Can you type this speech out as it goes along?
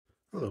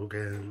Hello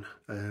again.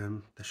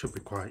 This should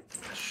be quite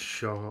a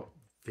short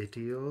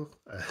video.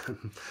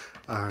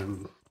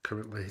 I'm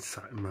currently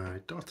sat in my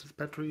daughter's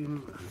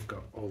bedroom. I've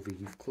got all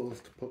these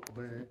clothes to put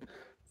away.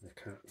 The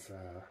cats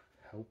are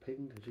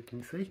helping, as you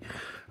can see.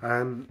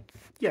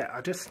 Yeah, I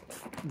just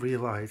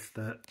realised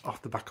that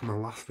off the back of my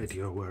last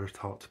video where I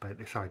talked about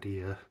this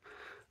idea,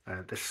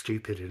 this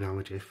stupid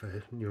analogy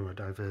for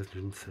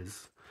neurodivergence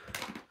is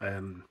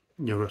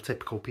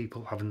neurotypical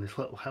people having this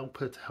little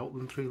helper to help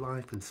them through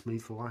life and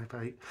smooth the life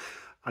out.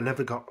 I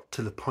never got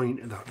to the point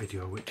of that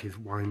video, which is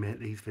why I make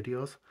these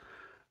videos.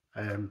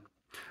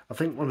 I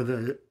think one of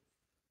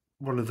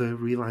the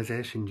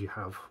realizations you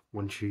have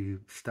once you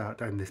start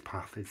down this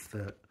path is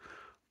that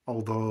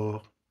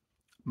although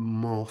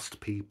most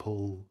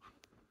people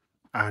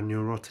are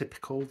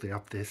neurotypical, they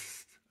have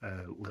this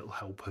little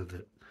helper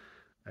that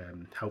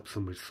helps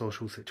them with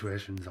social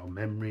situations or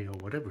memory or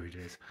whatever it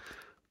is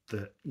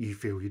that you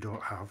feel you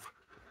don't have.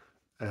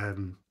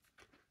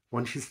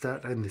 Once you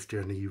start down this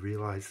journey, you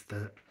realise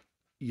that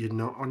you're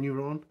not on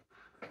your own.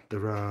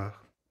 There are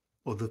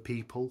other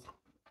people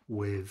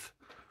with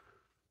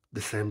the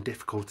same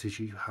difficulties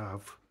you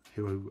have,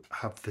 who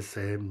have the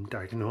same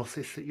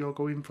diagnosis that you're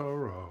going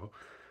for or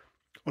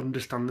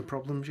understand the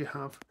problems you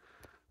have.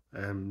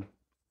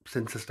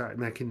 Since I started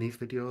making these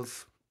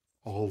videos,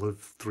 all of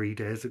 3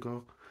 days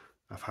ago,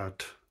 I've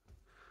had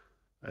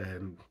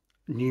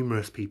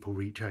numerous people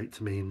reach out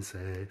to me and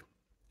say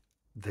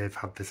they've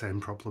had the same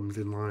problems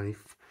in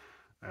life,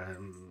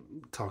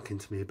 talking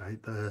to me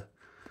about their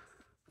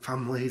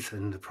families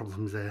and the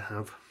problems they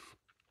have.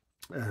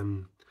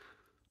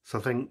 So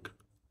I think,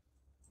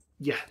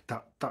 yeah,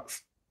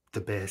 that's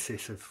the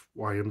basis of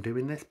why I'm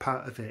doing this.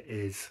 Part of it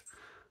is,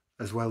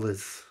 as well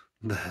as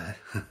the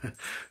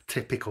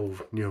typical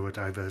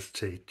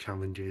neurodiversity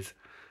challenges,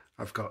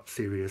 I've got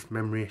serious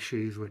memory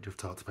issues, which I've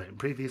talked about in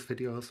previous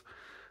videos,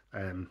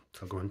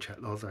 so go and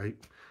check those out.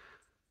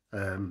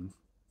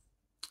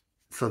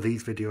 So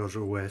these videos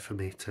are a way for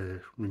me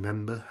to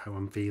remember how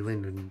I'm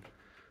feeling and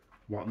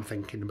what I'm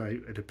thinking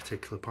about at a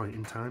particular point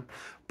in time,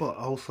 but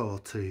also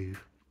to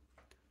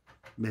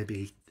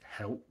maybe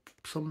help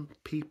some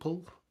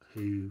people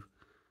who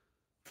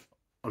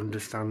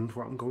understand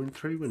what I'm going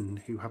through and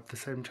who have the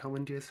same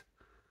challenges.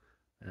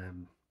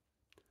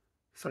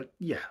 So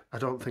yeah, I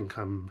don't think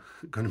I'm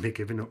going to be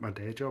giving up my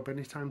day job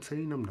anytime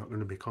soon. I'm not going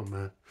to become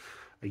a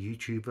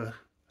YouTuber,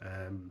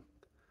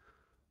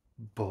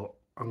 but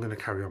I'm going to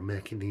carry on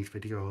making these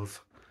videos.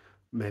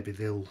 Maybe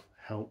they'll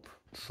help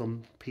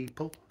some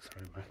people.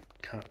 Sorry, my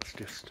cat's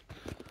just,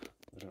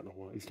 I don't know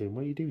what he's doing.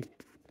 What are you doing?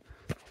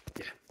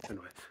 Yeah,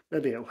 anyway,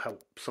 maybe it'll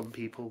help some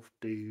people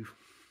do,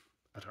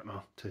 I don't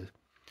know, to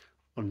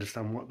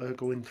understand what they're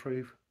going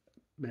through,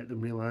 make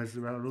them realise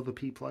there are other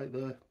people out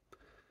there.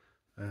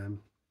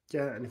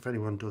 Yeah, and if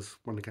anyone does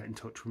want to get in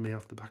touch with me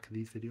off the back of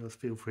these videos,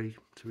 feel free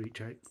to reach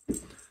out.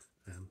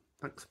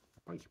 Thanks.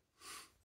 Bye.